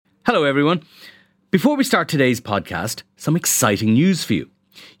Hello everyone. Before we start today's podcast, some exciting news for you.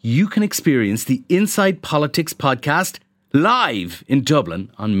 You can experience the Inside Politics podcast live in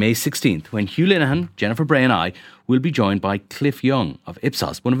Dublin on May 16th when Hugh Linehan, Jennifer Bray and I will be joined by Cliff Young of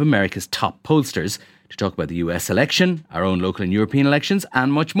Ipsos, one of America's top pollsters, to talk about the US election, our own local and European elections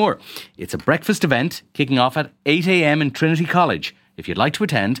and much more. It's a breakfast event kicking off at 8 a.m. in Trinity College. If you'd like to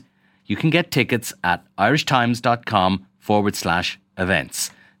attend, you can get tickets at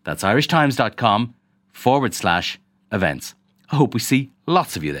irishtimes.com/events. That's irishtimes.com/events. I hope we see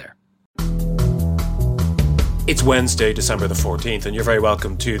lots of you there. It's Wednesday, December the 14th, and you're very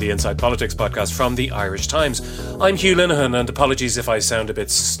welcome to the Inside Politics podcast from the Irish Times. I'm Hugh Linehan, and apologies if I sound a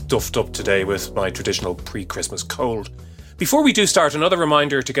bit stuffed up today with my traditional pre-Christmas cold. Before we do start, another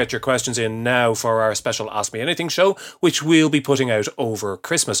reminder to get your questions in now for our special Ask Me Anything show, which we'll be putting out over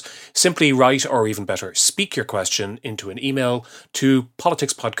Christmas. Simply write, or even better, speak your question into an email to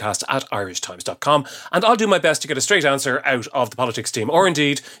politicspodcast@irishtimes.com, and I'll do my best to get a straight answer out of the politics team, or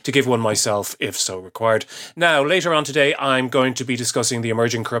indeed to give one myself if so required. Now, later on today, I'm going to be discussing the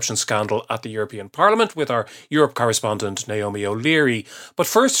emerging corruption scandal at the European Parliament with our Europe correspondent, Naomi O'Leary. But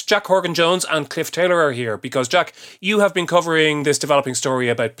first, Jack Horgan-Jones and Cliff Taylor are here, because, Jack, you have been covering this developing story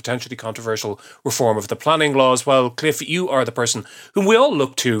about potentially controversial reform of the planning laws, while Cliff, you are the person whom we all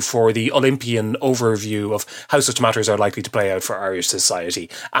look to for the Olympian overview of how such matters are likely to play out for Irish society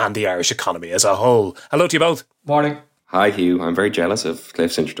and the Irish economy as a whole. Hello to you both. Morning. Hi, Hugh. I'm very jealous of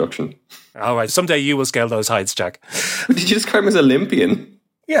Cliff's introduction. All right, someday you will scale those heights, Jack. Did you describe him as Olympian?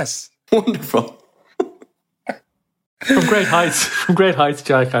 Yes. Wonderful. From great heights,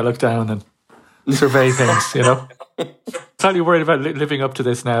 Jack, I look down and survey things, you know. Totally worried about living up to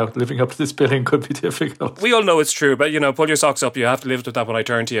this now. Living up to this billing could be difficult. We all know it's true, but, pull your socks up. You have to live with that when I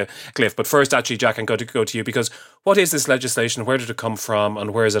turn to you, Cliff. But first, actually, Jack, I'm going to go to you, because what is this legislation? Where did it come from?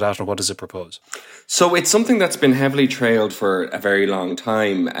 And where is it at? And what does it propose? So it's something that's been heavily trailed for a very long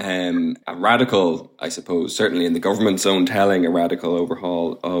time. A radical, I suppose, certainly in the government's own telling, a radical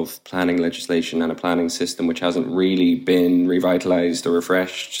overhaul of planning legislation and a planning system which hasn't really been revitalised or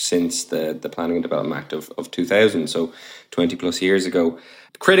refreshed since the Planning and Development Act of 2000. So 20 plus years ago.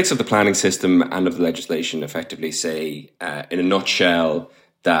 Critics of the planning system and of the legislation effectively say, in a nutshell,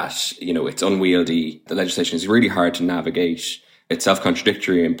 that, it's unwieldy, the legislation is really hard to navigate, it's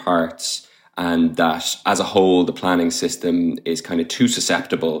self-contradictory in parts, and that as a whole, the planning system is kind of too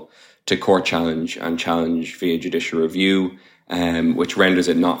susceptible to court challenge and challenge via judicial review, which renders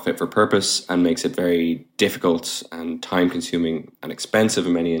it not fit for purpose and makes it very difficult and time-consuming and expensive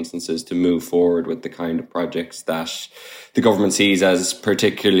in many instances to move forward with the kind of projects that the government sees as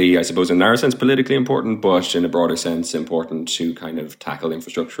particularly, I suppose, in a narrow sense, politically important, but in a broader sense, important to kind of tackle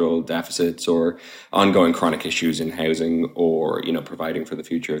infrastructural deficits or ongoing chronic issues in housing or, providing for the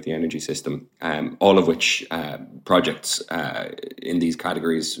future of the energy system. All of which projects in these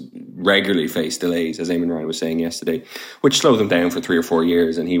categories regularly face delays, as Eamon Ryan was saying yesterday, which slow them down for 3 or 4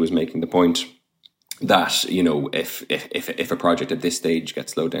 years. And he was making the point that, if a project at this stage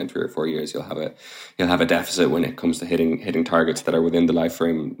gets slowed down 3 or 4 years, you'll have a deficit when it comes to hitting targets that are within the life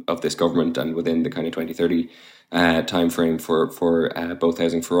frame of this government and within the kind of 2030 time frame for both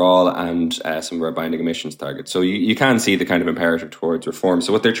Housing for All and some of our binding emissions targets. So you can see the kind of imperative towards reform.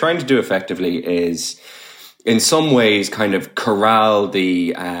 So what they're trying to do effectively is, in some ways, kind of corral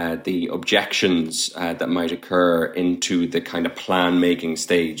the objections that might occur into the kind of plan-making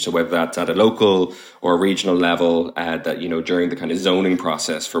stage. So whether that's at a local or regional level, that, during the kind of zoning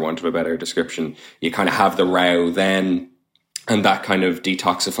process, for want of a better description, you kind of have the row then, and that kind of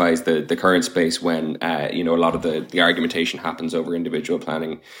detoxifies the current space when, a lot of the argumentation happens over individual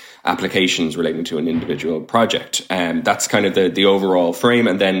planning applications relating to an individual project. That's kind of the overall frame.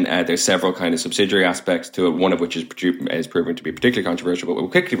 And then there's several kind of subsidiary aspects to it, one of which is proven to be particularly controversial, but we'll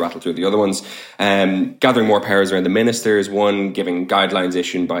quickly rattle through the other ones. Gathering more powers around the ministers, one, giving guidelines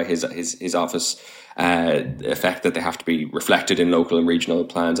issued by his office, effect that they have to be reflected in local and regional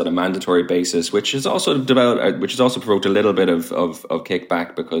plans on a mandatory basis, which has also provoked a little bit of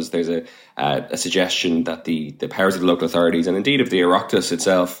kickback, because there's a suggestion that the powers of the local authorities and indeed of the Oireachtas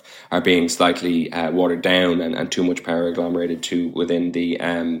itself are being slightly watered down and too much power agglomerated to within the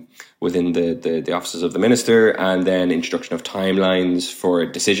offices of the minister, and then introduction of timelines for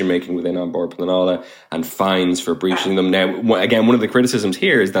decision making within An Bord Pleanála and fines for breaching them. Now, again, one of the criticisms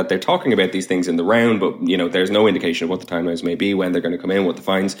here is that they're talking about these things in the round, down, but there's no indication of what the timelines may be, when they're going to come in, what the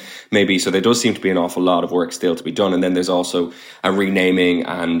fines may be. So there does seem to be an awful lot of work still to be done. And then there's also a renaming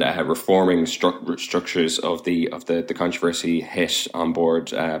and reforming structures of the controversy hit on board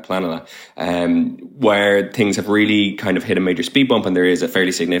Planala, where things have really kind of hit a major speed bump, and there is a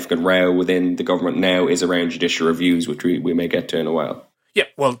fairly significant row within the government now is around judicial reviews, which we may get to in a while. Yeah,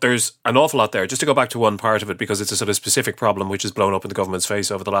 well, there's an awful lot there. Just to go back to one part of it, because it's a sort of specific problem which has blown up in the government's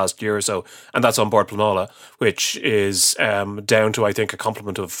face over the last year or so, and that's on board Planala, which is down to, I think, a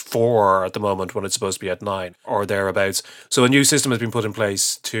complement of 4 at the moment when it's supposed to be at 9 or thereabouts. So a new system has been put in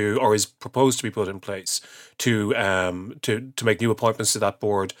place or is proposed to be put in place to make new appointments to that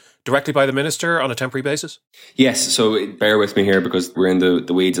board directly by the minister on a temporary basis? Yes, so bear with me here because we're in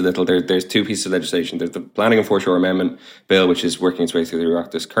the weeds a little. There's 2 pieces of legislation. There's the Planning and Foreshore Amendment Bill, which is working its way through the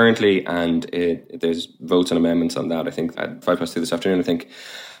Oireachtas currently, and there's votes and amendments on that, I think, at 2:05 this afternoon, I think.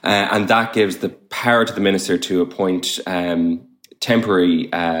 And that gives the power to the minister to appoint temporary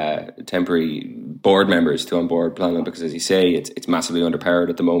board members to onboard Planning, because, as you say, it's massively underpowered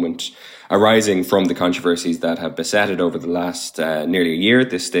at the moment, arising from the controversies that have beset it over the last nearly a year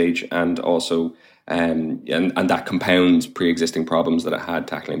at this stage, and also and that compounds pre-existing problems that it had,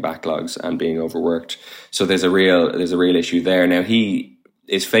 tackling backlogs and being overworked. So there's a real issue there. Now, he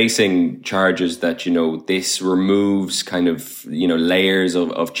is facing charges that, this removes kind of, layers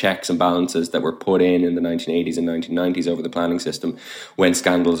of checks and balances that were put in the 1980s and 1990s over the planning system when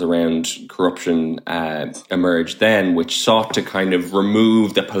scandals around corruption emerged then, which sought to kind of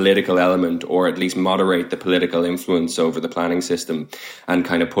remove the political element, or at least moderate the political influence over the planning system, and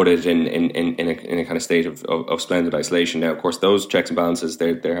kind of put it in a kind of state of splendid isolation. Now, of course, those checks and balances,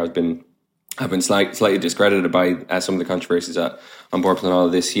 there have been slightly discredited by some of the controversies on board Planala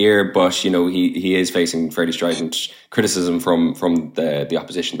this year, but he is facing fairly strident criticism from the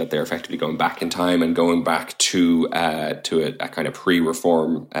opposition that they're effectively going back in time and going back to a kind of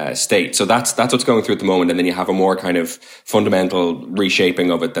pre-reform state. So that's what's going through at the moment, and then you have a more kind of fundamental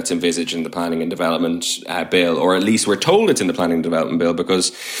reshaping of it that's envisaged in the Planning and Development Bill, or at least we're told it's in the Planning and Development Bill,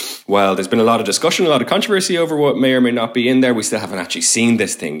 because while there's been a lot of discussion, a lot of controversy over what may or may not be in there, we still haven't actually seen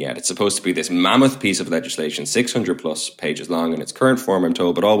this thing yet. It's supposed to be this mammoth piece of legislation, 600 plus pages long in its current form, I'm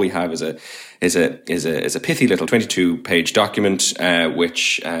told, but all we have is a pithy little 22-page document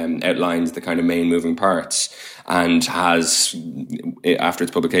which outlines the kind of main moving parts, and has, after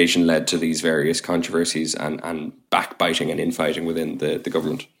its publication, led to these various controversies and backbiting and infighting within the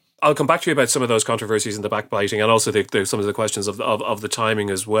government. I'll come back to you about some of those controversies and the backbiting, and also some of the questions of the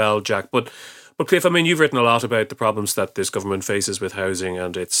timing as well, Jack. But Cliff, I mean, you've written a lot about the problems that this government faces with housing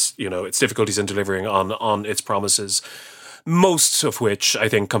and its difficulties in delivering on its promises. Most of which, I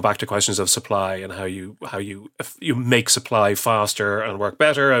think, come back to questions of supply and how you make supply faster and work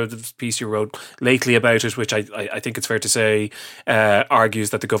better. A piece you wrote lately about it, which I think it's fair to say argues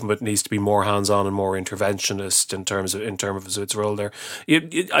that the government needs to be more hands-on and more interventionist in terms of its role there.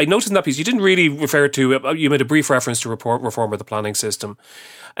 I noticed in that piece you didn't really refer to. You made a brief reference to reform of the planning system.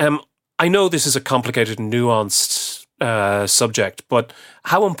 I know this is a complicated and nuanced subject, but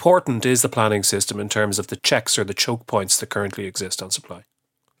how important is the planning system in terms of the checks or the choke points that currently exist on supply?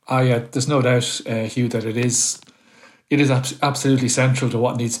 There's no doubt, Hugh, that it is absolutely central to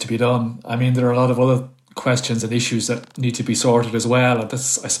what needs to be done. I mean, there are a lot of other questions and issues that need to be sorted as well, and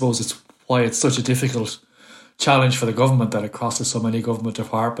this, I suppose, is why it's such a difficult challenge for the government, that it crosses so many government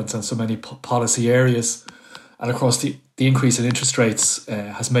departments and so many policy areas. And of course, the increase in interest rates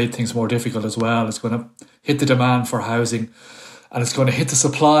has made things more difficult as well. It's going to hit the demand for housing, and it's going to hit the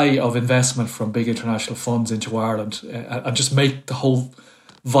supply of investment from big international funds into Ireland, and just make the whole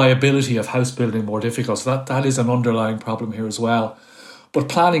viability of house building more difficult. So that is an underlying problem here as well. But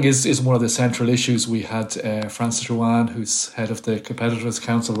planning is one of the central issues. We had Francis Ruane, who's head of the Competitors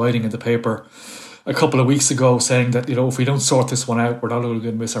Council, writing in the paper a couple of weeks ago saying that, if we don't sort this one out, we're not only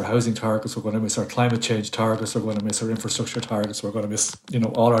going to miss our housing targets, we're going to miss our climate change targets, we're going to miss our infrastructure targets, we're going to miss,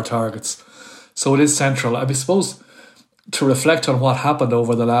 all our targets. So it is central. I suppose to reflect on what happened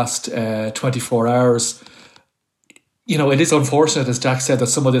over the last 24 hours, it is unfortunate, as Jack said, that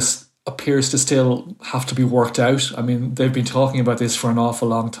some of this appears to still have to be worked out. I mean, they've been talking about this for an awful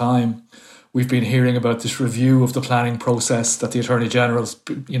long time. We've been hearing about this review of the planning process that the Attorney General,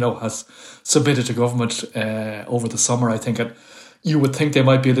 has submitted to government over the summer, I think. And you would think they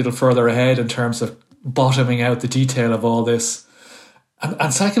might be a little further ahead in terms of bottoming out the detail of all this.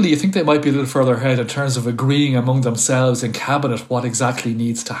 And secondly, you think they might be a little further ahead in terms of agreeing among themselves in Cabinet what exactly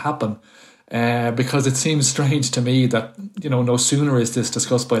needs to happen. Because it seems strange to me that, no sooner is this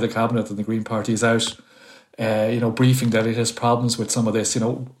discussed by the Cabinet than the Green Party is out, briefing that it has problems with some of this.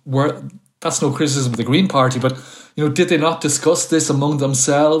 that's no criticism of the Green Party, but, did they not discuss this among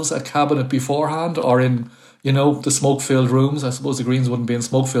themselves at Cabinet beforehand or in, the smoke-filled rooms? I suppose the Greens wouldn't be in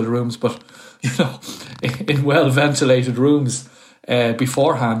smoke-filled rooms, but, in well-ventilated rooms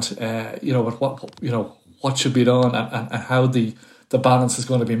beforehand, what should be done and how the balance is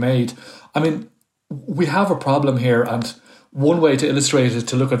going to be made. I mean, we have a problem here, and one way to illustrate it,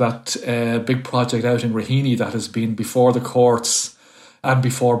 to look at that big project out in Raheny that has been before the courts and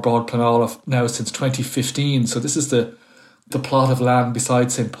before Broad Pleanála now since 2015. So this is the plot of land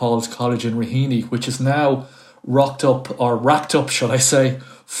beside St. Paul's College in Raheny, which is now racked up, shall I say,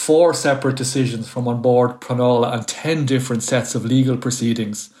 4 separate decisions from on board Pleanála and 10 different sets of legal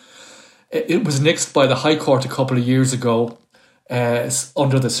proceedings. It was nixed by the High Court a couple of years ago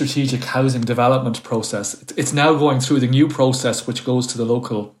under the strategic housing development process. It's now going through the new process, which goes to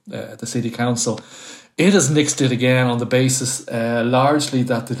the city council. It has nixed it again on the basis largely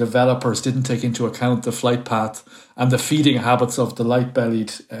that the developers didn't take into account the flight path and the feeding habits of the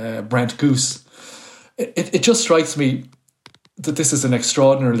light-bellied Brent goose. It just strikes me that this is an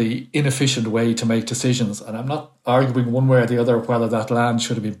extraordinarily inefficient way to make decisions. And I'm not arguing one way or the other whether that land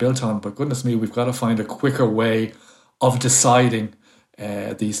should have been built on, but goodness me, we've got to find a quicker way of deciding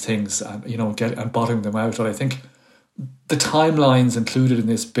these things and and bottoming them out. And I think the timelines included in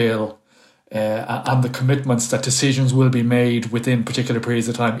this bill and the commitments that decisions will be made within particular periods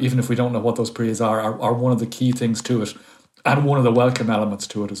of time, even if we don't know what those periods are one of the key things to it and one of the welcome elements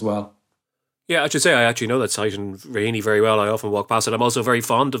to it as well. Yeah, I should say I actually know that site in Raheny very well. I often walk past it. I'm also very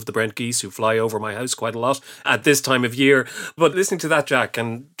fond of the Brent geese who fly over my house quite a lot at this time of year. But listening to that, Jack,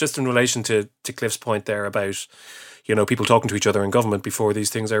 and just in relation to Cliff's point there about people talking to each other in government before these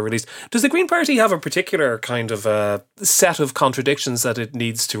things are released. Does the Green Party have a particular kind of set of contradictions that it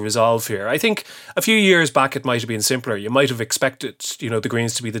needs to resolve here? I think a few years back it might have been simpler. You might have expected, the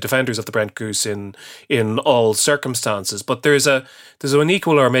Greens to be the defenders of the Brent goose in all circumstances. But there's an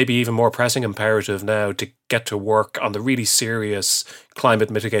equal or maybe even more pressing imperative now to get to work on the really serious climate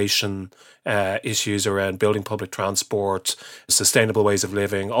mitigation issues around building public transport, sustainable ways of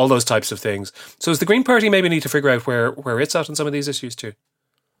living, all those types of things. So does the Green Party maybe need to figure out where it's at on some of these issues too?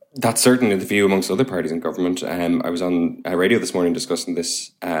 That's certainly the view amongst other parties in government. I was on radio this morning discussing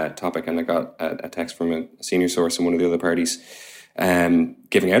this topic, and I got a text from a senior source in one of the other parties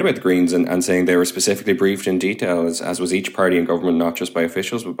giving out about the Greens and saying they were specifically briefed in detail, as was each party in government, not just by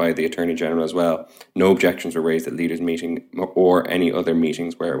officials, but by the Attorney General as well. No objections were raised at leaders' meeting or any other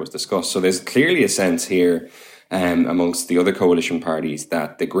meetings where it was discussed. So there's clearly a sense here amongst the other coalition parties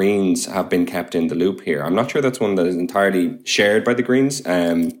that the Greens have been kept in the loop here. I'm not sure that's one that is entirely shared by the Greens.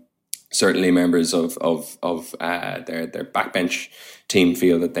 Certainly members of their backbench team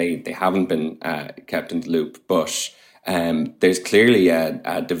feel that they haven't been kept in the loop, but there's clearly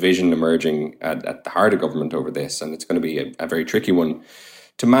a division emerging at the heart of government over this, and it's going to be a very tricky one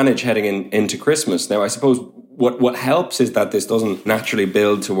to manage heading into Christmas. Now, I suppose what helps is that this doesn't naturally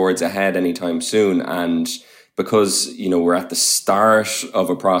build towards a head anytime soon, and because we're at the start of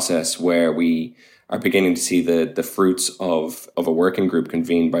a process where we are beginning to see the fruits of a working group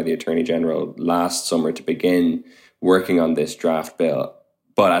convened by the Attorney General last summer to begin working on this draft bill.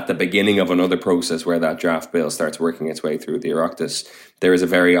 But at the beginning of another process where that draft bill starts working its way through the Oireachtas, there is a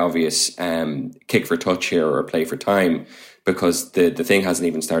very obvious kick for touch here or a play for time, because the thing hasn't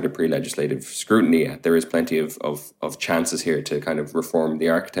even started pre-legislative scrutiny yet. There is plenty of chances here to kind of reform the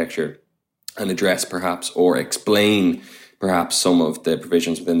architecture and address perhaps or explain perhaps some of the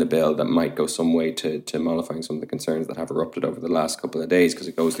provisions within the bill that might go some way to mollifying some of the concerns that have erupted over the last couple of days, because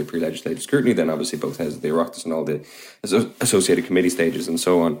it goes through pre-legislative scrutiny, then obviously both heads of the Oireachtas and all the associated committee stages and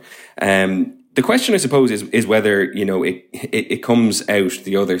so on. The question, I suppose, is whether, it comes out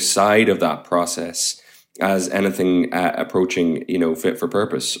the other side of that process as anything approaching, fit for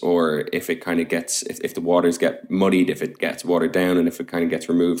purpose, or if it kind of gets, if the waters get muddied, if it gets watered down, and if it kind of gets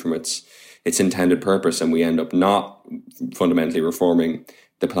removed from its intended purpose, and we end up not fundamentally reforming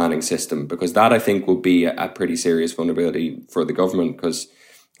the planning system, because that, I think, will be a pretty serious vulnerability for the government, because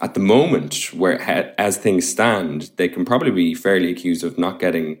at the moment, as things stand, they can probably be fairly accused of not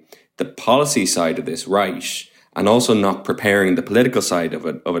getting the policy side of this right, and also not preparing the political side of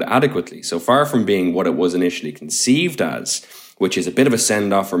it adequately. So far from being what it was initially conceived as, which is a bit of a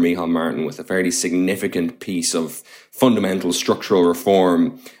send-off for Micheál Martin with a fairly significant piece of fundamental structural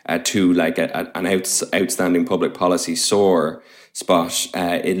reform to like an outstanding public policy sore spot.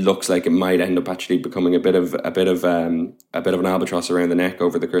 It looks like it might end up actually becoming a bit of an albatross around the neck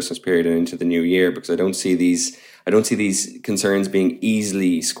over the Christmas period and into the new year, because I don't see these concerns being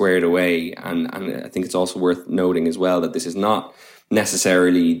easily squared away. And I think it's also worth noting as well that this is not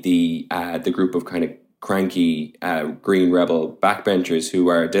necessarily the group of kind of cranky Green Rebel backbenchers who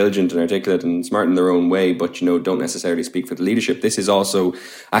are diligent and articulate and smart in their own way, but don't necessarily speak for the leadership. This is also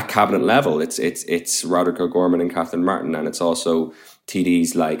at cabinet level. It's Roderick O'Gorman and Catherine Martin, and it's also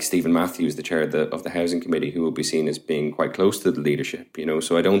TDs like Stephen Matthews, the chair of the Housing Committee, who will be seen as being quite close to the leadership.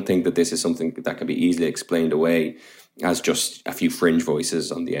 So I don't think that this is something that can be easily explained away as just a few fringe voices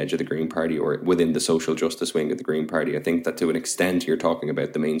on the edge of the Green Party or within the social justice wing of the Green Party. I think that to an extent you're talking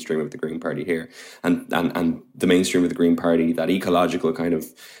about the mainstream of the Green Party here, and the mainstream of the Green Party, that ecological kind of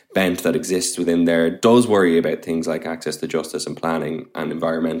bent that exists within there, does worry about things like access to justice and planning and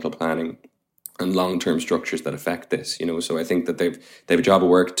environmental planning and long-term structures that affect this. So I think that they've a job of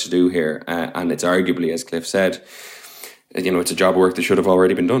work to do here, and it's arguably, as Cliff said, it's a job of work that should have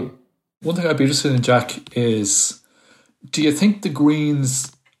already been done. One thing I'd be interested in, Jack, is do you think the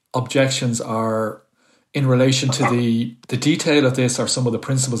Greens' objections are in relation to the detail of this or some of the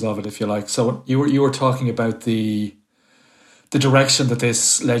principles of it, if you like? So you were talking about the direction that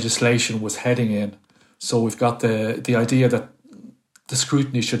this legislation was heading in. So we've got the idea that the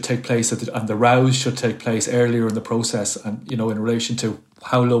scrutiny should take place and the rows should take place earlier in the process, and in relation to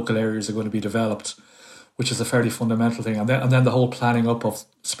how local areas are going to be developed, which is a fairly fundamental thing. And then the whole planning up of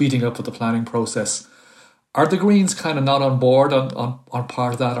speeding up of the planning process. Are the Greens kind of not on board on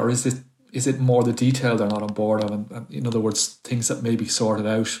part of that, or is it more the detail they're not on board on? And in other words, things that may be sorted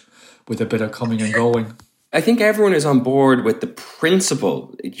out with a bit of coming and going? I think everyone is on board with the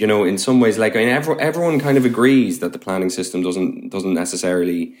principle, in some ways. Everyone kind of agrees that the planning system doesn't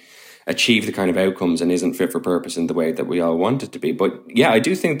necessarily achieve the kind of outcomes and isn't fit for purpose in the way that we all want it to be. But yeah, I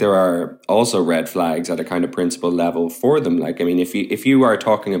do think there are also red flags at a kind of principle level for them. If you are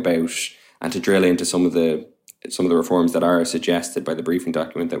talking about, and to drill into some of the reforms that are suggested by the briefing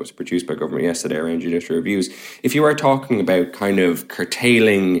document that was produced by government yesterday around judicial reviews, if you are talking about kind of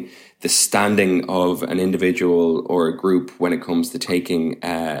curtailing the standing of an individual or a group when it comes to taking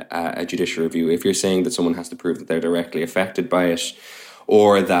a judicial review, if you're saying that someone has to prove that they're directly affected by it,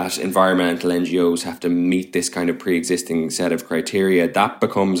 or that environmental NGOs have to meet this kind of pre-existing set of criteria, that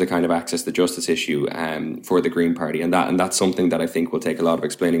becomes a kind of access to justice issue for the Green Party. And that's something that I think will take a lot of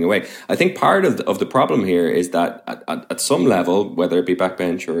explaining away. I think part of the problem here is that at some level, whether it be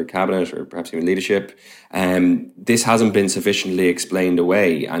backbench or cabinet or perhaps even leadership, this hasn't been sufficiently explained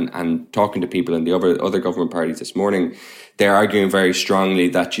away. And talking to people in the other government parties this morning, they're arguing very strongly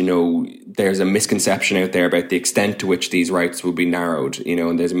that, there's a misconception out there about the extent to which these rights will be narrowed,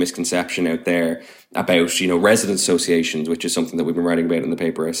 and there's a misconception out there about, resident associations, which is something that we've been writing about in the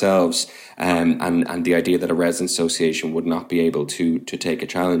paper ourselves, and the idea that a resident association would not be able to take a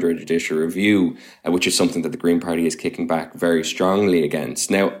challenge or a judicial review, which is something that the Green Party is kicking back very strongly against.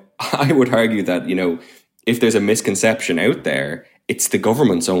 Now, I would argue that, if there's a misconception out there, it's the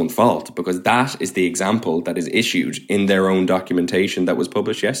government's own fault, because that is the example that is issued in their own documentation that was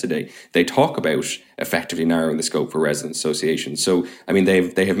published yesterday. They talk about effectively narrowing the scope for resident associations. So,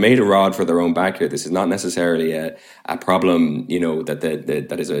 they have made a rod for their own back here. This is not necessarily a problem,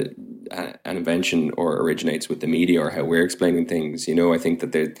 that is an invention or originates with the media or how we're explaining things. I think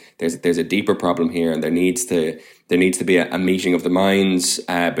that there's a deeper problem here, and there needs to be a meeting of the minds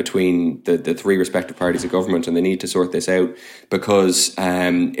between the three respective parties of government, and they need to sort this out, because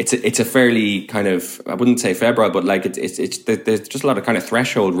it's a fairly kind of, I wouldn't say febrile, but there's just a lot of kind of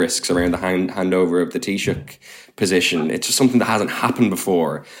threshold risks around the handover of the Taoiseach position. It's just something that hasn't happened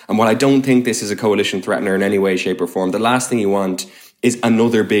before. And while I don't think this is a coalition threatener in any way, shape or form, the last thing you want is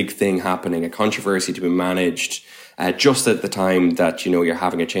another big thing happening, a controversy to be managed just at the time that you're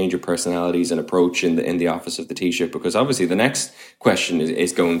having a change of personalities and approach in the office of the Taoiseach, because obviously the next question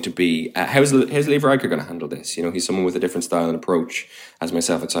is going to be how's Lee Varadkar going to handle this? He's someone with a different style and approach, as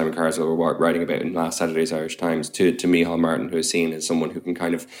myself and Simon Carswell were writing about in last Saturday's Irish Times, to Micheál Martin, who is seen as someone who can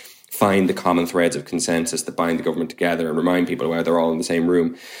kind of find the common threads of consensus that bind the government together and remind people why they're all in the same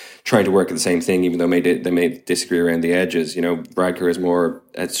room trying to work at the same thing, even though they may disagree around the edges. Varadkar is more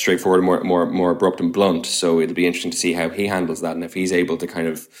straightforward, more abrupt and blunt. So it'll be interesting to see how he handles that, and if he's able to kind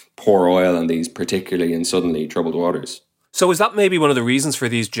of pour oil on these particularly and suddenly troubled waters. So is that maybe one of the reasons for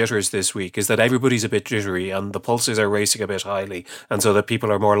these jitters this week, is that everybody's a bit jittery and the pulses are racing a bit highly, and so that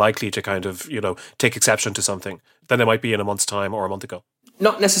people are more likely to kind of, take exception to something than they might be in a month's time or a month ago?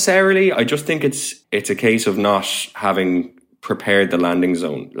 Not necessarily. I just think it's a case of not having prepared the landing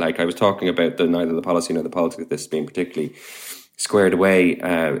zone. Like I was talking about neither the policy nor the politics of this being particularly squared away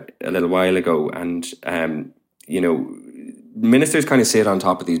a little while ago. And, ministers kind of sit on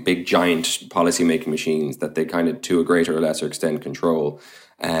top of these big giant policy making machines that they kind of to a greater or lesser extent control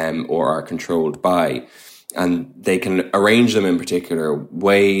or are controlled by. and they can arrange them in particular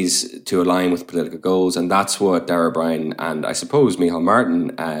ways to align with political goals. And that's what Darragh O'Brien and I suppose Micheál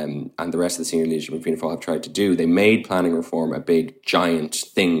Martin and the rest of the senior leadership in Fianna Fáil have tried to do. They made planning reform a big, giant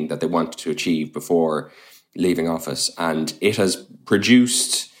thing that they wanted to achieve before leaving office. And it has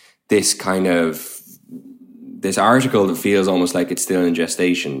produced this kind of this article that feels almost like it's still in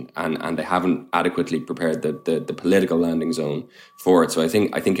gestation, and they haven't adequately prepared the political landing zone for it. So I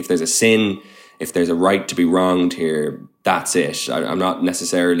think if there's a sin, if there's a right to be wronged here, that's it. I'm not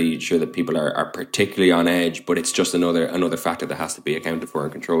necessarily sure that people are particularly on edge, but it's just another factor that has to be accounted for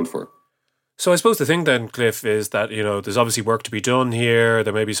and controlled for. So I suppose the thing then, Cliff, is that, there's obviously work to be done here.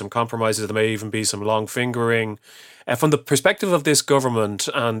 There may be some compromises. There may even be some long fingering. From the perspective of this government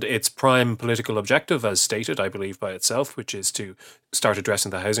and its prime political objective, as stated, I believe, by itself, which is to start addressing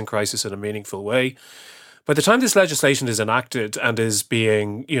the housing crisis in a meaningful way. By the time this legislation is enacted and is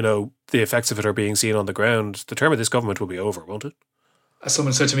being, the effects of it are being seen on the ground, the term of this government will be over, won't it? As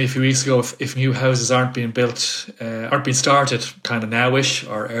someone said to me a few weeks ago, if new houses aren't being built, aren't being started kind of nowish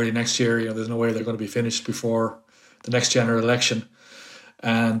or early next year, there's no way they're going to be finished before the next general election.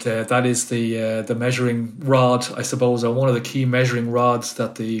 And that is the measuring rod, I suppose, or one of the key measuring rods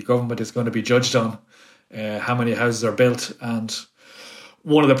that the government is going to be judged on, how many houses are built. And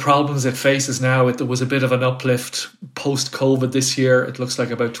one of the problems it faces now, there was a bit of an uplift post-COVID this year. It looks like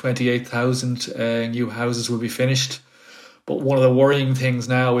about 28,000 new houses will be finished. But one of the worrying things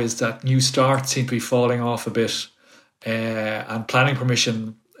now is that new starts seem to be falling off a bit, and planning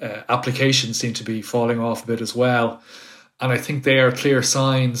permission applications seem to be falling off a bit as well. And I think they are clear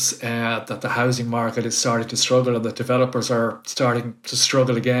signs that the housing market is starting to struggle, and that developers are starting to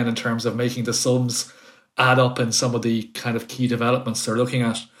struggle again in terms of making the sums add up in some of the kind of key developments they're looking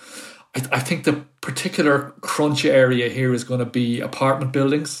at. I think the particular crunch area here is going to be apartment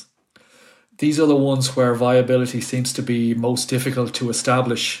buildings. These are the ones where viability seems to be most difficult to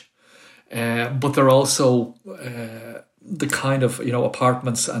establish. But they're also the kind of,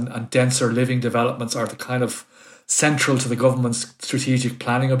 apartments and denser living developments are the kind of central to the government's strategic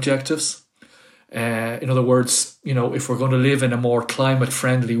planning objectives. In other words, if we're going to live in a more climate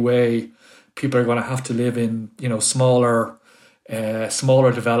friendly way, people are going to have to live in, smaller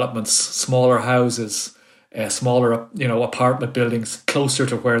developments, smaller houses, smaller, apartment buildings closer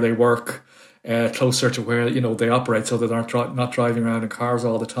to where they work. Closer to where they operate, so that they're not driving around in cars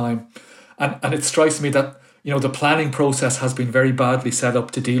all the time. And it strikes me that the planning process has been very badly set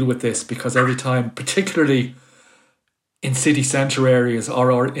up to deal with this, because every time, particularly in city centre areas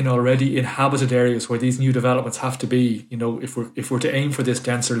or in already inhabited areas where these new developments have to be, if we're to aim for this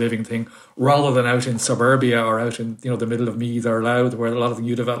denser living thing, rather than out in suburbia or out in the middle of Meath or Louth, where a lot of the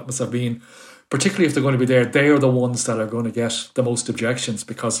new developments have been, particularly if they're going to be there, they are the ones that are going to get the most objections,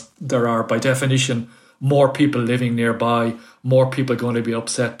 because there are, by definition, more people living nearby, more people going to be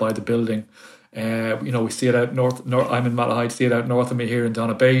upset by the building. We see it out north. I'm in Malahide, see it out north of me here in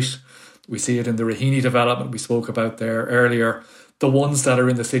Donabate. We see it in the Raheny development we spoke about there earlier. The ones that are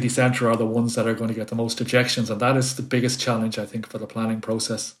in the city centre are the ones that are going to get the most objections, and that is the biggest challenge, I think, for the planning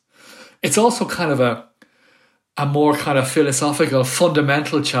process. It's also kind of a more kind of philosophical,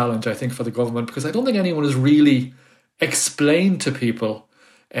 fundamental challenge, I think, for the government, because I don't think anyone has really explained to people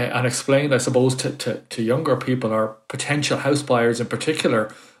and explained, I suppose, to younger people or potential house buyers in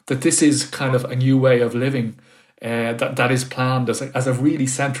particular, that this is kind of a new way of living that is planned as a really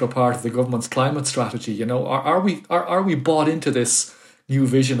central part of the government's climate strategy. Are we bought into this new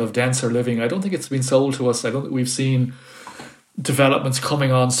vision of denser living? I don't think it's been sold to us. I don't think we've seen developments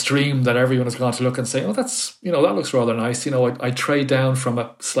coming on stream that everyone has gone to look and say, oh, that's, that looks rather nice. I trade down from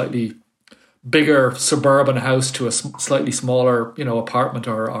a slightly bigger suburban house to a slightly smaller, apartment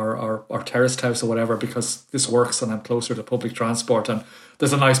or terraced house or whatever, because this works and I'm closer to public transport and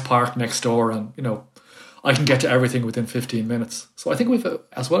there's a nice park next door and, I can get to everything within 15 minutes. So I think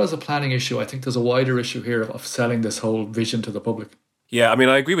as well as a planning issue, I think there's a wider issue here of selling this whole vision to the public. Yeah,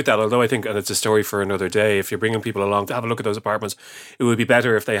 I agree with that, although I think, and it's a story for another day, if you're bringing people along to have a look at those apartments, it would be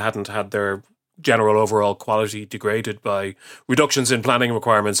better if they hadn't had their general overall quality degraded by reductions in planning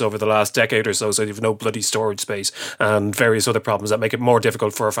requirements over the last decade or so you've no bloody storage space and various other problems that make it more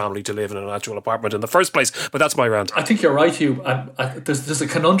difficult for a family to live in an actual apartment in the first place. But that's my rant. I think you're right, Hugh. There's a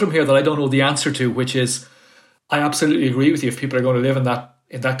conundrum here that I don't know the answer to, which is, I absolutely agree with you. If people are going to live in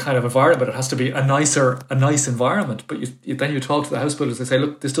that kind of environment, it has to be a nice environment. But then you talk to the house builders, they say,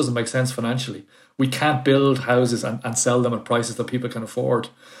 look, this doesn't make sense financially. We can't build houses and sell them at prices that people can afford.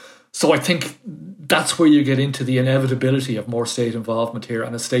 So I think that's where you get into the inevitability of more state involvement here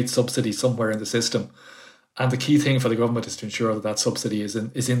and a state subsidy somewhere in the system. And the key thing for the government is to ensure that that subsidy is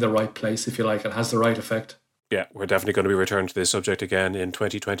in the right place, if you like, and has the right effect. Yeah, we're definitely going to be returning to this subject again in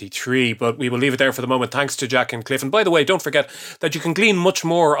 2023, but we will leave it there for the moment. Thanks to Jack and Cliff. And by the way, don't forget that you can glean much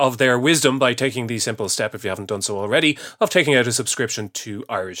more of their wisdom by taking the simple step, if you haven't done so already, of taking out a subscription to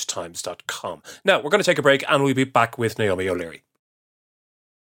irishtimes.com. Now, we're going to take a break and we'll be back with Naomi O'Leary.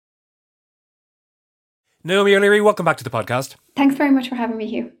 Naomi O'Leary, welcome back to the podcast. Thanks very much for having me,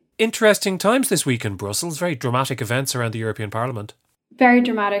 Hugh. Interesting times this week in Brussels, very dramatic events around the European Parliament. Very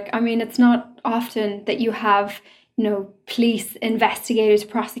dramatic. I mean, it's not often that you have, police, investigators,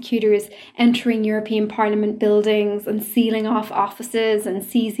 prosecutors entering European Parliament buildings and sealing off offices and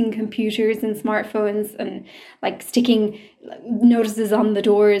seizing computers and smartphones and sticking notices on the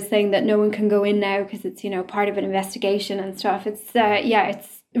doors saying that no one can go in now because it's, part of an investigation and stuff. It's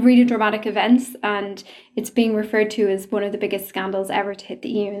really dramatic events, and it's being referred to as one of the biggest scandals ever to hit the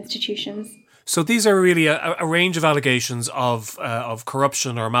EU institutions. So these are really a range of allegations of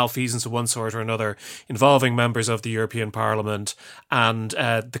corruption or malfeasance of one sort or another involving members of the European Parliament and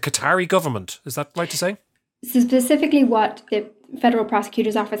the Qatari government. Is that right to say? So specifically what the Federal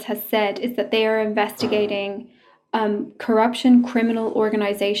Prosecutor's Office has said is that they are investigating corruption, criminal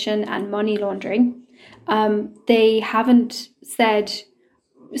organisation and money laundering. They haven't said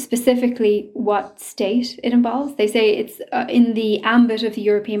specifically what state it involves. They say it's in the ambit of the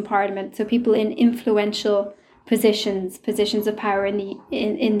European Parliament, so people in influential positions of power in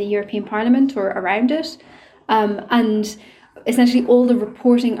the European Parliament or around it, and essentially all the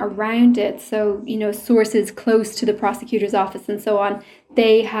reporting around it. So sources close to the prosecutor's office and so on,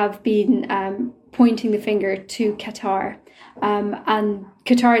 they have been pointing the finger to Qatar, and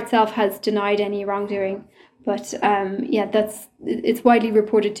Qatar itself has denied any wrongdoing. But it's widely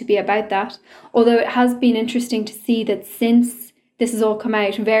reported to be about that. Although it has been interesting to see that since this has all come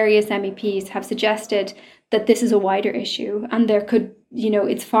out, various MEPs have suggested that this is a wider issue, and there could,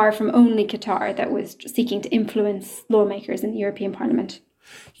 it's far from only Qatar that was seeking to influence lawmakers in the European Parliament.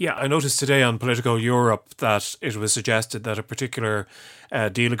 Yeah, I noticed today on Politico Europe that it was suggested that a particular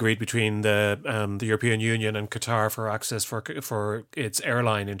deal agreed between the European Union and Qatar for access for its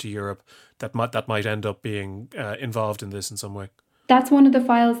airline into Europe that might end up being involved in this in some way. That's one of the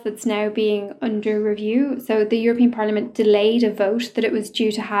files that's now being under review. So the European Parliament delayed a vote that it was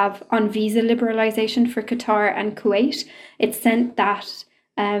due to have on visa liberalisation for Qatar and Kuwait. It sent that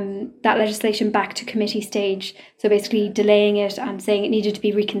legislation back to committee stage, so basically delaying it and saying it needed to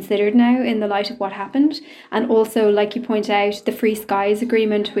be reconsidered now in the light of what happened. And also, like you point out, the Free Skies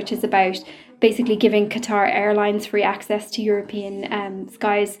Agreement, which is about basically giving Qatar Airlines free access to European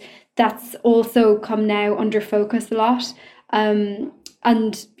skies, that's also come now under focus a lot. And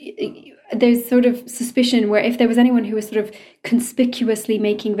there's sort of suspicion where if there was anyone who was sort of conspicuously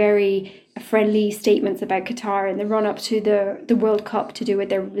making very friendly statements about Qatar in the run-up to the World Cup to do with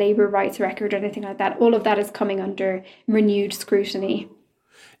their labour rights record or anything like that, all of that is coming under renewed scrutiny.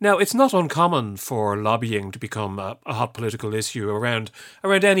 Now, it's not uncommon for lobbying to become a hot political issue around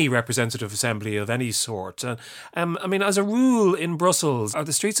any representative assembly of any sort. I mean, as a rule in Brussels, are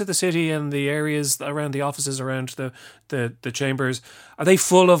the streets of the city and the areas around the offices, around the chambers, are they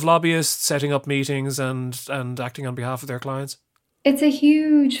full of lobbyists setting up meetings and acting on behalf of their clients? It's a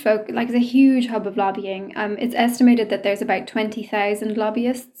huge it's a huge hub of lobbying. It's estimated that there's about 20,000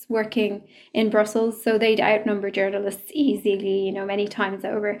 lobbyists working in Brussels, so they'd outnumber journalists easily, many times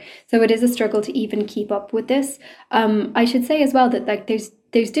over. So it is a struggle to even keep up with this. I should say as well that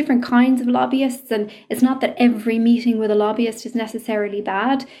there's different kinds of lobbyists, and it's not that every meeting with a lobbyist is necessarily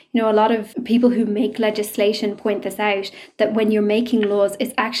bad. A lot of people who make legislation point this out, that when you're making laws,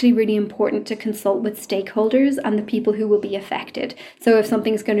 it's actually really important to consult with stakeholders and the people who will be affected. So if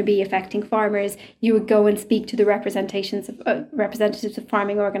something's going to be affecting farmers, you would go and speak to the representatives of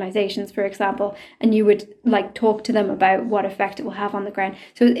farming organisations, for example, and you would talk to them about what effect it will have on the ground.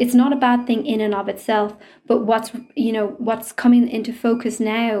 So it's not a bad thing in and of itself, but what's coming into focus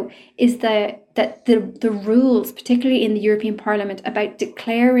now is that the rules, particularly in the European Parliament, about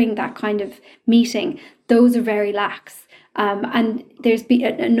declaring that kind of meeting, those are very lax. And there's been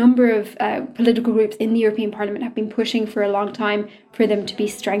a number of political groups in the European Parliament have been pushing for a long time for them to be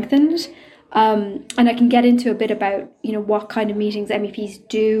strengthened. And I can get into a bit about, what kind of meetings MEPs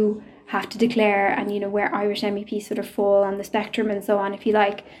do have to declare and, where Irish MEPs sort of fall on the spectrum and so on, if you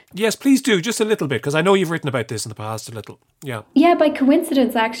like. Yes, please do, just a little bit, because I know you've written about this in the past a little. Yeah. Yeah, by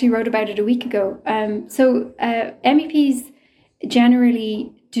coincidence, I actually wrote about it a week ago. So MEPs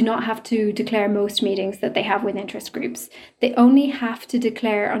generally do not have to declare most meetings that they have with interest groups. They only have to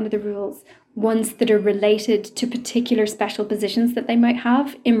declare under the rules ones that are related to particular special positions that they might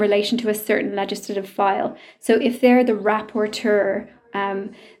have in relation to a certain legislative file. So if they're the rapporteur,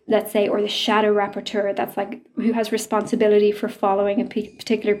 let's say, or the shadow rapporteur, that's like who has responsibility for following a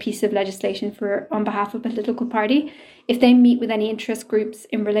particular piece of legislation on behalf of a political party, if they meet with any interest groups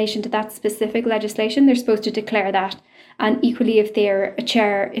in relation to that specific legislation, they're supposed to declare that. And equally, if they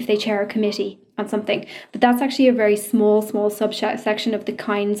chair a committee on something. But that's actually a very small subsection of the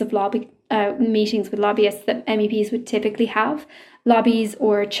kinds of meetings with lobbyists that MEPs would typically have. Lobbies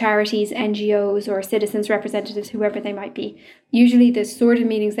or charities, NGOs or citizens representatives, whoever they might be. Usually the sort of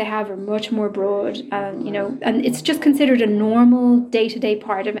meetings they have are much more broad, and it's just considered a normal day-to-day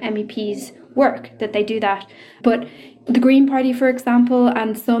part of MEPs' work that they do that. But the Green Party, for example,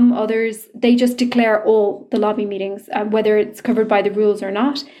 and some others, they just declare all the lobby meetings, whether it's covered by the rules or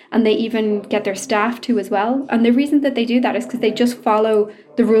not, and they even get their staff to as well. And the reason that they do that is because they just follow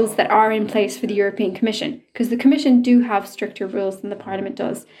the rules that are in place for the European Commission, because the Commission do have stricter rules than the Parliament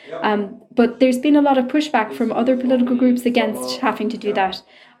does. But there's been a lot of pushback from other political groups against having to do that.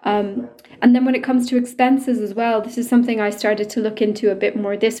 And then when it comes to expenses as well, this is something I started to look into a bit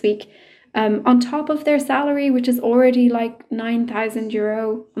more this week. On top of their salary, which is already like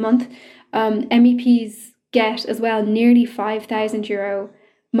 €9,000 a month, MEPs get as well nearly €5,000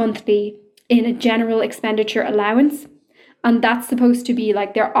 monthly in a general expenditure allowance. And that's supposed to be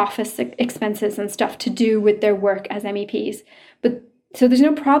like their office expenses and stuff to do with their work as MEPs. But so there's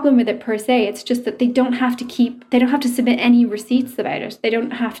no problem with it per se. It's just that they don't have to submit any receipts about it. They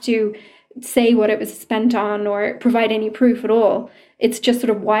don't have to say what it was spent on or provide any proof at all. It's just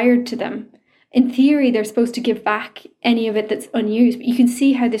sort of wired to them. In theory, they're supposed to give back any of it that's unused, but you can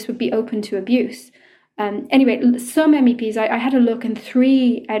see how this would be open to abuse. Anyway, some MEPs, I had a look, and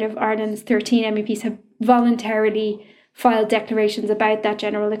 3 out of Ireland's 13 MEPs have voluntarily filed declarations about that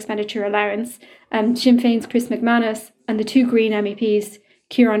general expenditure allowance. Sinn Féin's Chris McManus and the 2 Green MEPs,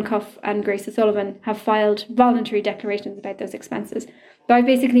 Kieran Cuff and Grace O'Sullivan, have filed voluntary declarations about those expenses. So I've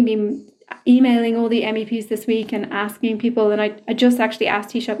basically been emailing all the MEPs this week and asking people, and I just actually asked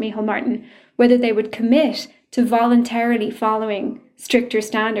Taoiseach Micheál Martin whether they would commit to voluntarily following stricter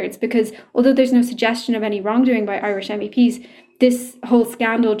standards, because although there's no suggestion of any wrongdoing by Irish MEPs, this whole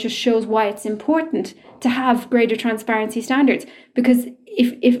scandal just shows why it's important to have greater transparency standards, because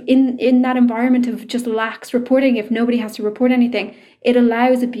if in that environment of just lax reporting, if nobody has to report anything, it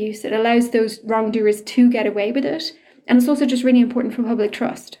allows abuse, it allows those wrongdoers to get away with it, and it's also just really important for public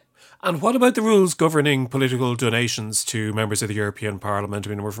trust. And what about the rules governing political donations to members of the European Parliament?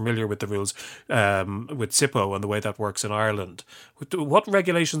 I mean, we're familiar with the rules with SIPO and the way that works in Ireland. What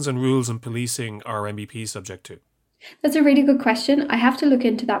regulations and rules and policing are MEPs subject to? That's a really good question. I have to look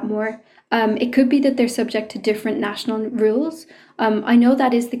into that more. It could be that they're subject to different national rules. I know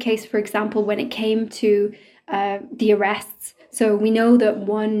that is the case, for example, when it came to the arrests. So we know that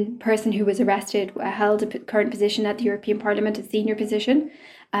one person who was arrested held a current position at the European Parliament, a senior position.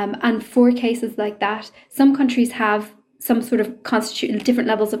 And for cases like that, some countries have some sort of different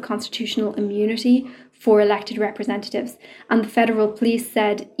levels of constitutional immunity for elected representatives. And the federal police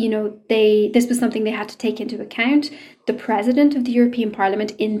said, this was something they had to take into account. The president of the European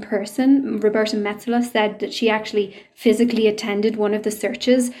Parliament in person, Roberta Metsola, said that she actually physically attended one of the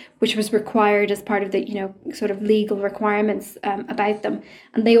searches, which was required as part of the, sort of legal requirements about them.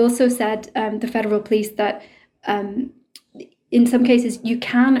 And they also said, the federal police, that in some cases, you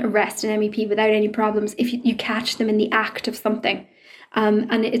can arrest an MEP without any problems if you catch them in the act of something.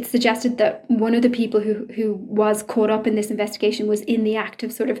 And it's suggested that one of the people who was caught up in this investigation was in the act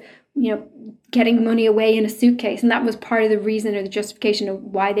of sort of, getting money away in a suitcase. And that was part of the reason or the justification of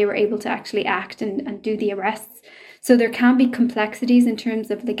why they were able to actually act and do the arrests. So there can be complexities in terms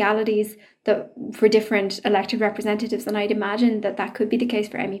of legalities that for different elected representatives. And I'd imagine that could be the case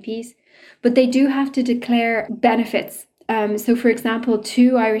for MEPs. But they do have to declare benefits. So, for example,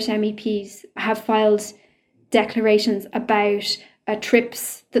 2 Irish MEPs have filed declarations about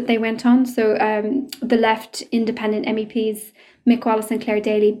trips that they went on. So the left independent MEPs, Mick Wallace and Claire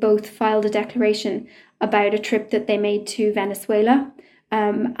Daly, both filed a declaration about a trip that they made to Venezuela.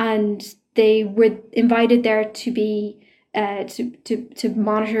 And they were invited there to be to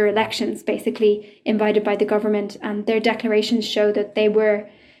monitor elections, basically invited by the government. And their declarations show that they were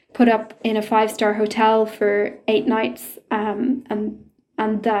put up in a 5-star hotel for 8 nights, and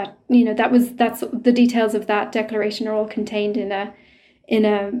that that's the details of that declaration are all contained in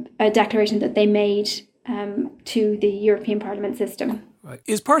a declaration that they made to the European Parliament system. Right.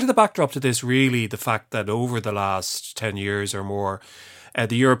 Is part of the backdrop to this really the fact that over the last 10 years or more,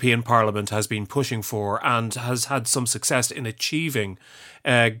 the European Parliament has been pushing for and has had some success in achieving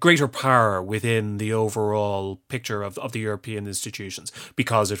greater power within the overall picture of the European institutions,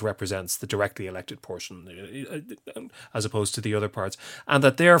 because it represents the directly elected portion as opposed to the other parts, and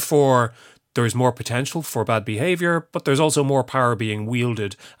that therefore there is more potential for bad behaviour, but there's also more power being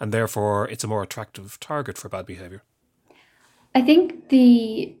wielded, and therefore it's a more attractive target for bad behaviour. I think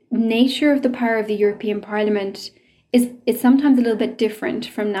the nature of the power of the European Parliament is sometimes a little bit different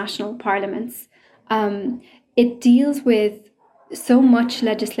from national parliaments. It deals with so much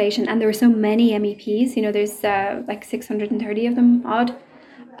legislation, and there are so many MEPs. There's like 630 of them odd.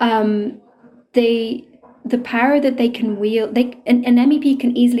 The power that they can wield, an MEP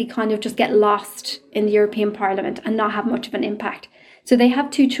can easily kind of just get lost in the European Parliament and not have much of an impact. So they have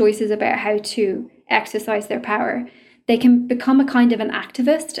two choices about how to exercise their power. They can become a kind of an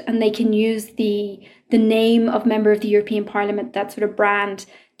activist, and they can use the name of member of the European Parliament, that sort of brand,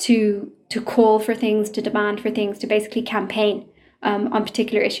 to call for things, to demand for things, to basically campaign on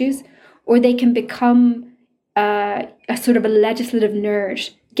particular issues. Or they can become a sort of a legislative nerd,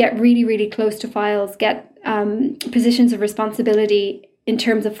 get really, really close to files, get positions of responsibility in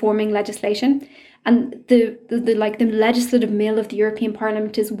terms of forming legislation. And the legislative mill of the European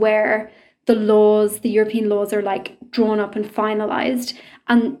Parliament is where the European laws are like drawn up and finalized.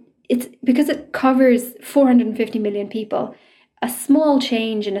 And it's because it covers 450 million people. A small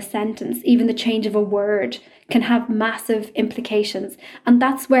change in a sentence, even the change of a word, can have massive implications. And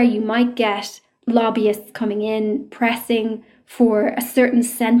that's where you might get lobbyists coming in, pressing for a certain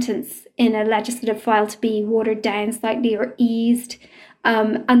sentence in a legislative file to be watered down slightly or eased.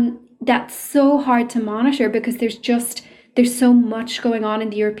 And that's so hard to monitor because there's so much going on in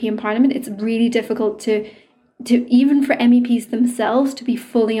the European Parliament. It's really difficult to even for MEPs themselves to be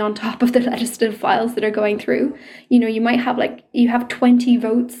fully on top of the legislative files that are going through. You might have you have 20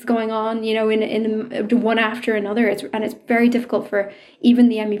 votes going on, in one after another. And it's very difficult for even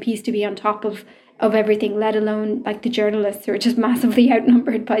the MEPs to be on top of everything, let alone like the journalists who are just massively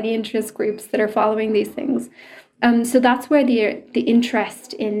outnumbered by the interest groups that are following these things. So that's where the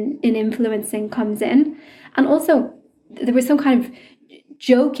interest in influencing comes in. And also there was some kind of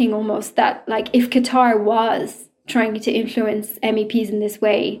joking almost that like if Qatar was trying to influence MEPs in this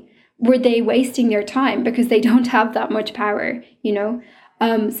way, were they wasting their time because they don't have that much power,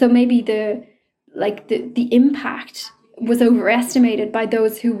 So maybe the impact was overestimated by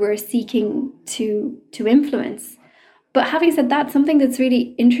those who were seeking to influence. But having said that, something that's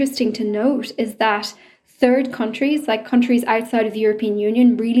really interesting to note is that third countries, like countries outside of the European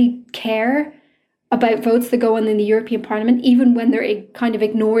Union, really care about votes that go on in the European Parliament, even when they're kind of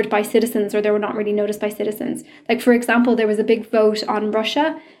ignored by citizens or they were not really noticed by citizens. Like, for example, there was a big vote on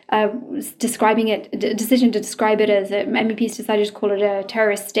Russia, describing it, a decision to describe it as, MEPs decided to call it a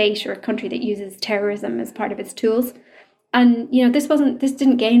terrorist state or a country that uses terrorism as part of its tools. And, this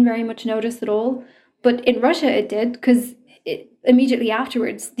didn't gain very much notice at all. But in Russia, it did, because immediately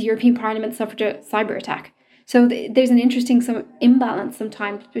afterwards, the European Parliament suffered a cyber attack. So there's an interesting imbalance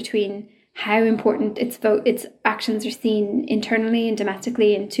sometimes between how important its actions are seen internally and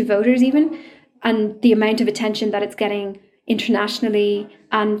domestically and to voters even, and the amount of attention that it's getting internationally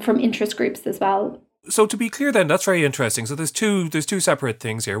and from interest groups as well. So to be clear then, that's very interesting. So there's two separate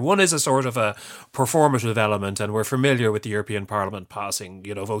things here. One is a sort of a performative element, and we're familiar with the European Parliament passing,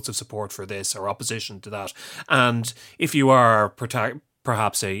 votes of support for this or opposition to that. And if you are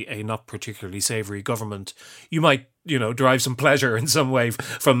perhaps a not particularly savoury government, you might, derive some pleasure in some way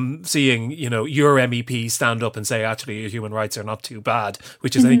from seeing, your MEP stand up and say, actually, human rights are not too bad,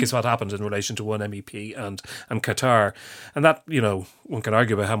 which is, I think, is what happened in relation to one MEP and Qatar. And that, one can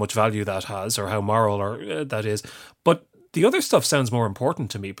argue about how much value that has or how moral or that is. But the other stuff sounds more important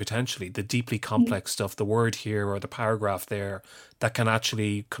to me, potentially, the deeply complex stuff, the word here or the paragraph there that can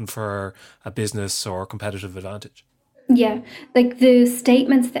actually confer a business or competitive advantage. Yeah, like the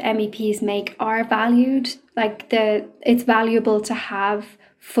statements that MEPs make are valued. It's valuable to have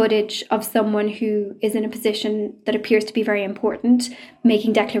footage of someone who is in a position that appears to be very important,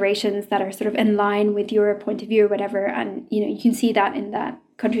 making declarations that are sort of in line with your point of view or whatever. And, you can see that in that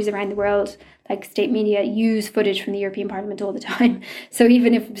countries around the world, like state media, use footage from the European Parliament all the time. So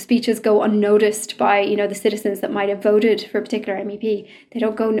even if speeches go unnoticed by, the citizens that might have voted for a particular MEP, they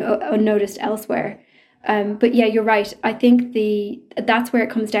don't go unnoticed elsewhere. But yeah, you're right. I think that's where it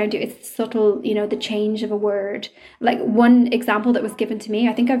comes down to. It's subtle, the change of a word. Like one example that was given to me,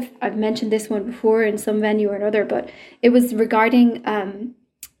 I think I've mentioned this one before in some venue or another, but it was regarding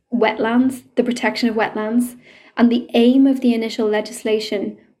wetlands, the protection of wetlands. And the aim of the initial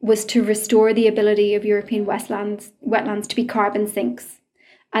legislation was to restore the ability of European wetlands to be carbon sinks.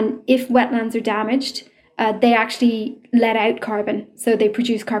 And if wetlands are damaged, they actually let out carbon, so they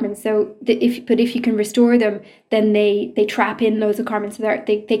produce carbon. So if you can restore them, then they trap in loads of carbon. So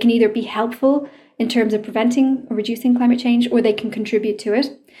they can either be helpful in terms of preventing or reducing climate change, or they can contribute to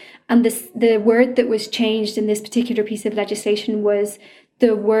it. And the word that was changed in this particular piece of legislation was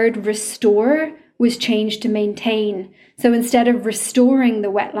the word restore was changed to maintain. So instead of restoring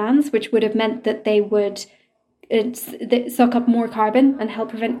the wetlands, which would have meant that they would suck up more carbon and help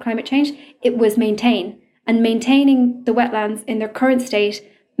prevent climate change, it was maintain. And maintaining the wetlands in their current state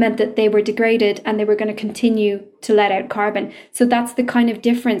meant that they were degraded and they were going to continue to let out carbon. So that's the kind of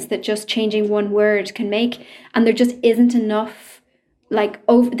difference that just changing one word can make. And there just isn't enough,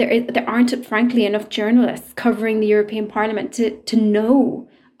 there aren't, frankly, enough journalists covering the European Parliament to know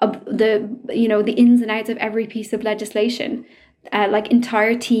the ins and outs of every piece of legislation.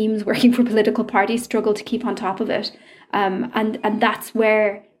 Entire teams working for political parties struggle to keep on top of it. And that's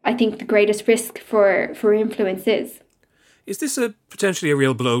where I think the greatest risk for influence is. Is this potentially a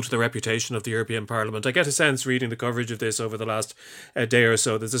real blow to the reputation of the European Parliament? I get a sense, reading the coverage of this over the last day or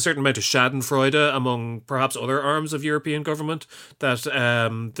so, there's a certain amount of schadenfreude among perhaps other arms of European government, that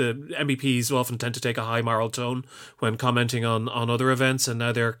the MEPs often tend to take a high moral tone when commenting on other events, and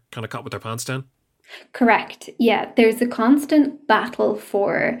now they're kind of caught with their pants down. Correct. Yeah, there's a constant battle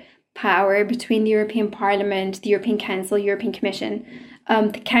for power between the European Parliament, the European Council, European Commission.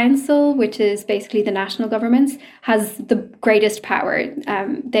 The Council, which is basically the national governments, has the greatest power.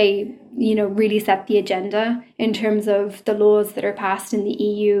 They, really set the agenda in terms of the laws that are passed in the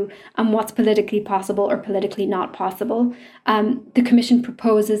EU and what's politically possible or politically not possible. The Commission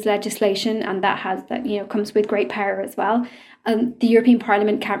proposes legislation, and that comes with great power as well. The European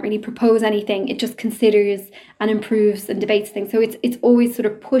Parliament can't really propose anything. It just considers and improves and debates things. So it's always sort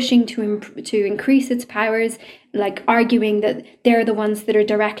of pushing to increase its powers, like arguing that they're the ones that are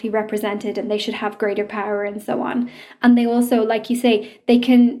directly represented and they should have greater power and so on. And they also, like you say, they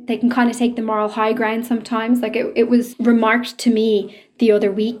can kind of take the moral high ground sometimes. Like it was remarked to me the other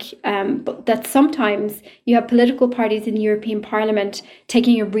week, but that sometimes you have political parties in the European Parliament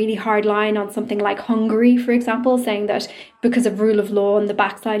taking a really hard line on something like Hungary, for example, saying that because of rule of law and the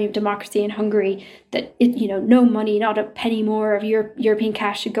backsliding of democracy in Hungary, that no money, not a penny more of European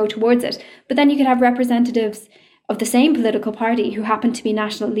cash should go towards it. But then you could have representatives of the same political party who happen to be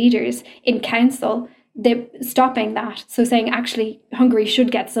national leaders in council, they're stopping that. So saying, actually, Hungary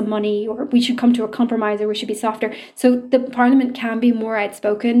should get some money, or we should come to a compromise, or we should be softer. So the Parliament can be more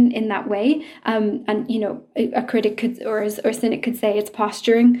outspoken in that way. A critic could, or cynic could say it's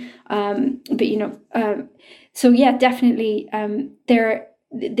posturing. Definitely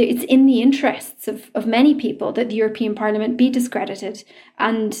it's in the interests of many people that the European Parliament be discredited.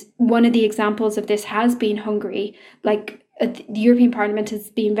 And one of the examples of this has been Hungary. The European Parliament has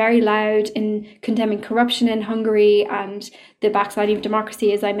been very loud in condemning corruption in Hungary and the backsliding of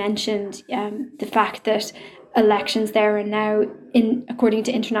democracy, as I mentioned, the fact that elections there are now, according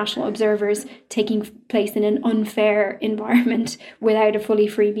to international observers, taking place in an unfair environment without a fully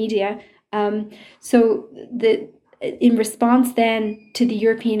free media. In response then to the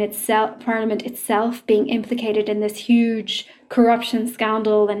European Parliament itself being implicated in this huge corruption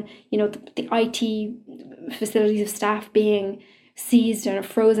scandal, and the IT facilities of staff being seized and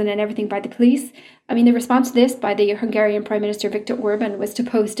frozen and everything by the police. I mean, the response to this by the Hungarian Prime Minister Viktor Orban was to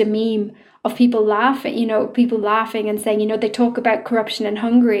post a meme of people laughing and saying, they talk about corruption in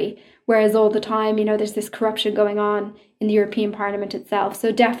Hungary, whereas all the time, there's this corruption going on in the European Parliament itself.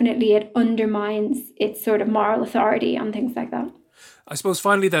 So definitely it undermines its sort of moral authority on things like that. I suppose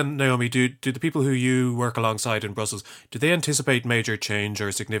finally then, Naomi, do the people who you work alongside in Brussels, do they anticipate major change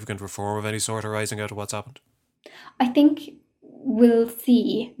or significant reform of any sort arising out of what's happened? I think we'll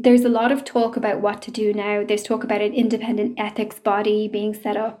see. There's a lot of talk about what to do now. There's talk about an independent ethics body being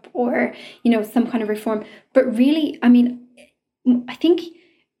set up, or, some kind of reform. But really, I think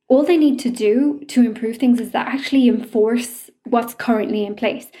all they need to do to improve things is that actually enforce what's currently in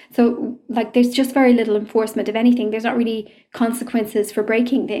place. So there's just very little enforcement of anything. There's not really consequences for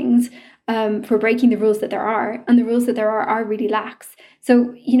breaking things, for breaking the rules that there are, and the rules that there are really lax.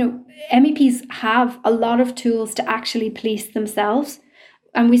 So, MEPs have a lot of tools to actually police themselves.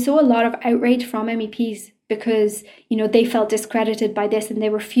 And we saw a lot of outrage from MEPs because, they felt discredited by this, and they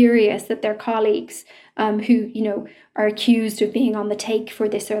were furious that their colleagues who, are accused of being on the take for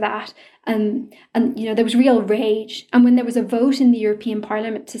this or that. And there was real rage. And when there was a vote in the European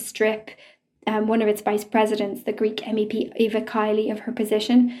Parliament to strip one of its vice presidents, the Greek MEP Eva Kaili, of her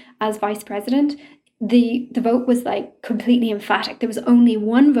position as vice president, the vote was like completely emphatic. There was only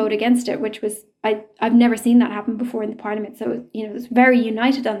one vote against it, which was, I've never seen that happen before in the Parliament. So, it was very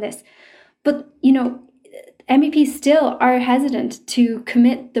united on this. But, MEPs still are hesitant to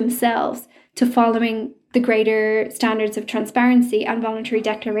commit themselves to following the greater standards of transparency and voluntary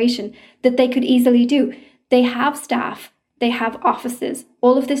declaration that they could easily do. They have staff, they have offices.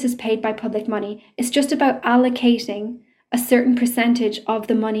 All of this is paid by public money. It's just about allocating a certain percentage of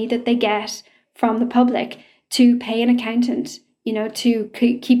the money that they get from the public to pay an accountant, to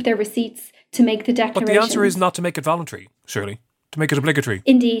keep their receipts, to make the declaration. But the answer is not to make it voluntary, surely, to make it obligatory.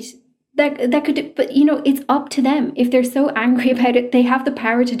 Indeed. That could, but it's up to them. If they're so angry about it, they have the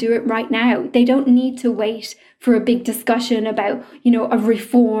power to do it right now. They don't need to wait for a big discussion about, a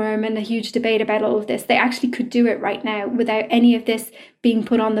reform and a huge debate about all of this. They actually could do it right now without any of this being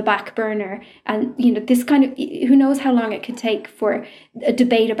put on the back burner. And, this kind of, who knows how long it could take for a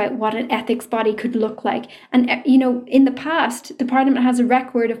debate about what an ethics body could look like. And, in the past, the Parliament has a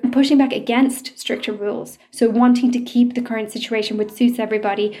record of pushing back against stricter rules. So wanting to keep the current situation which suits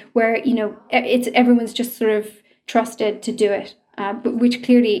everybody, where, everyone's just sort of trusted to do it. But which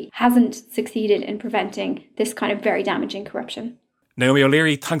clearly hasn't succeeded in preventing this kind of very damaging corruption. Naomi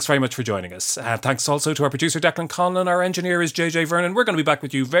O'Leary, thanks very much for joining us. Thanks also to our producer Declan Conlon. Our engineer is JJ Vernon. We're going to be back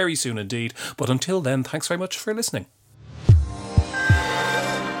with you very soon indeed. But until then, thanks very much for listening.